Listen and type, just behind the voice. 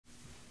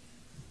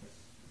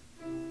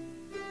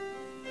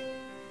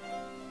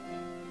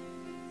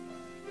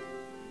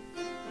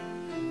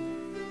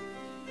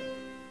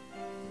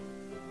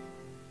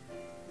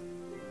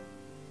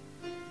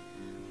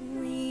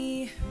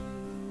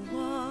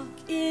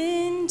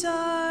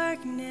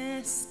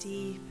darkness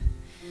deep,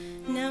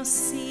 now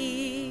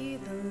see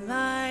the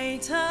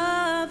light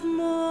of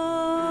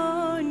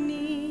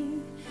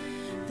morning.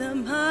 The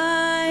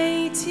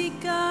mighty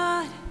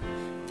God,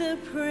 the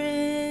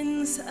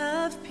Prince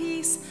of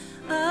Peace,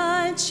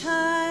 a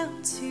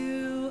child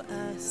to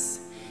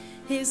us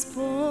is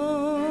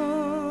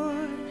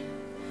born.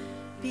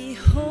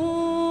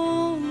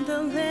 Behold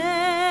the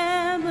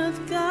Lamb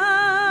of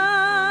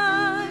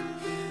God,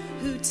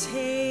 who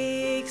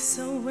takes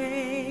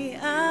away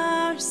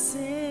our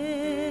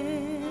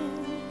sin.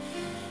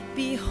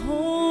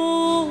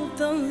 Behold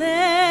the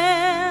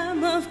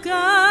Lamb of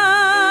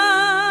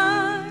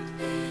God,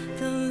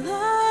 the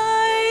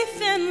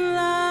life and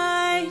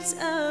light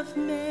of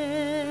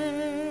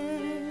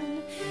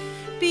men.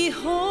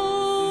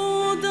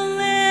 Behold the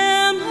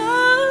Lamb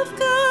of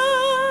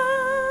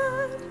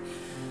God,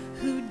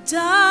 who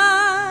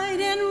died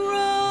and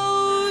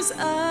rose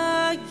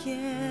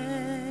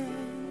again.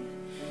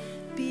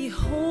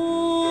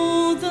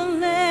 Behold the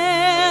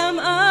Lamb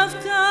of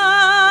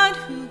God,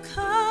 who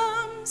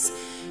comes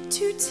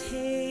to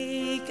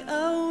take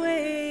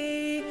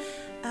away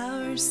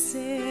our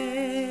sin.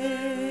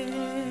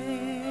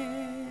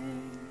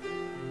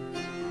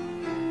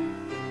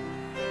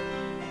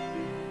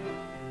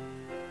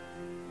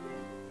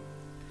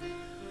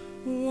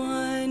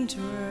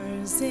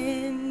 Wanderers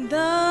in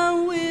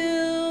the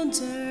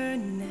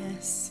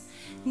wilderness,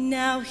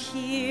 now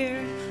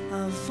hear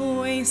a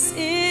voice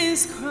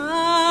is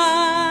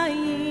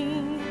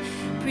crying,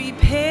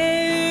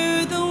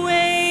 prepare the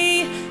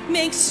way,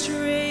 make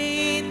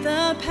straight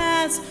the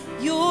paths,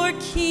 your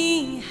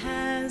King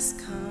has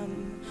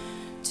come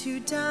to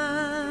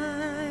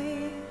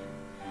die.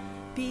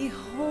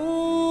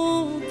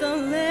 Behold the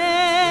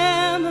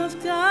Lamb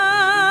of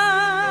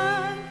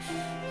God,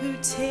 who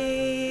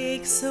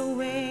takes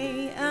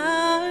away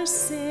our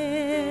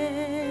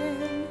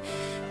sin.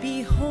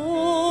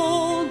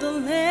 Behold the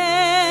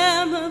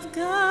Lamb of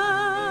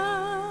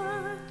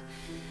God,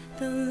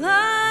 the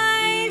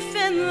life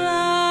and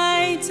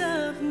light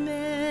of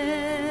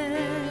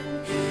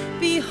men.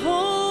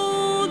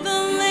 Behold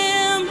the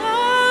Lamb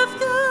of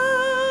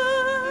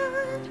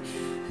God,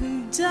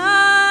 who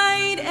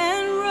died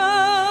and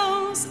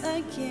rose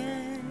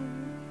again.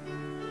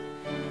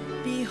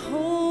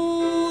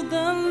 Behold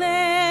the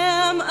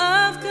Lamb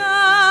of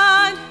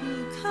God,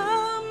 who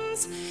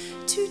comes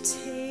to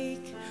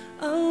take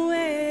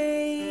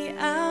away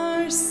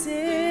our sin.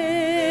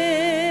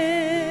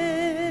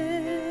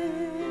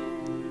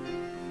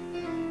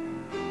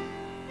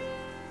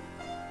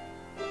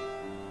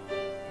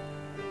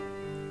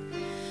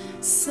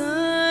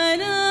 Son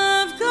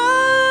of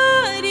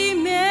God,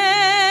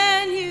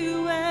 Emmanuel,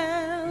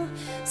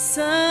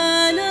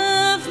 Son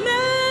of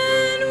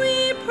Man,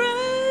 we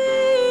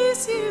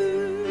praise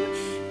you.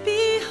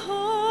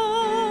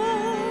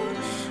 Behold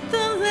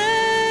the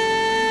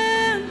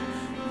Lamb,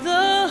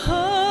 the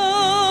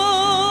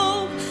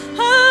hope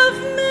of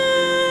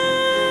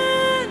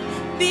man.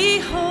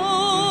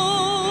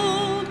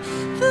 Behold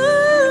the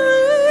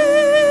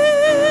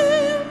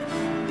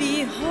Lamb,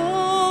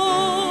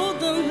 behold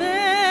the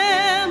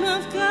Lamb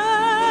of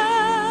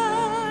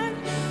God,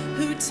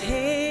 who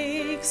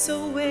takes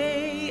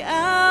away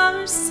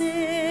our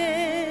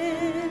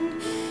sin.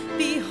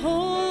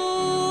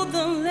 Behold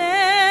the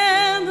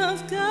Lamb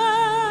of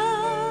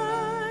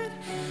God,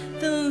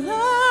 the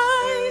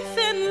life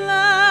and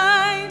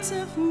light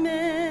of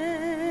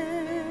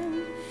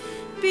men.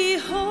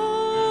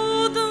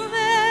 Behold the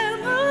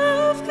Lamb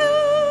of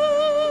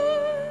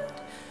God,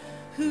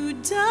 who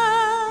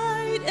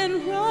died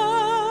and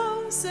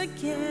rose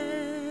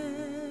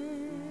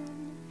again.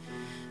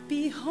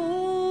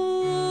 Behold